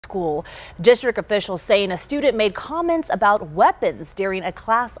School. District officials saying a student made comments about weapons during a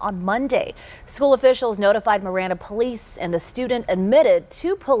class on Monday. School officials notified Marana police, and the student admitted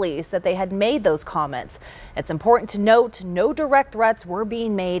to police that they had made those comments. It's important to note no direct threats were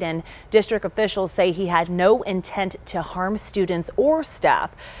being made, and district officials say he had no intent to harm students or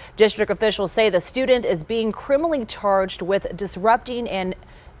staff. District officials say the student is being criminally charged with disrupting an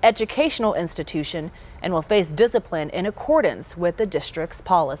educational institution and will face discipline in accordance with the district's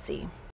policy.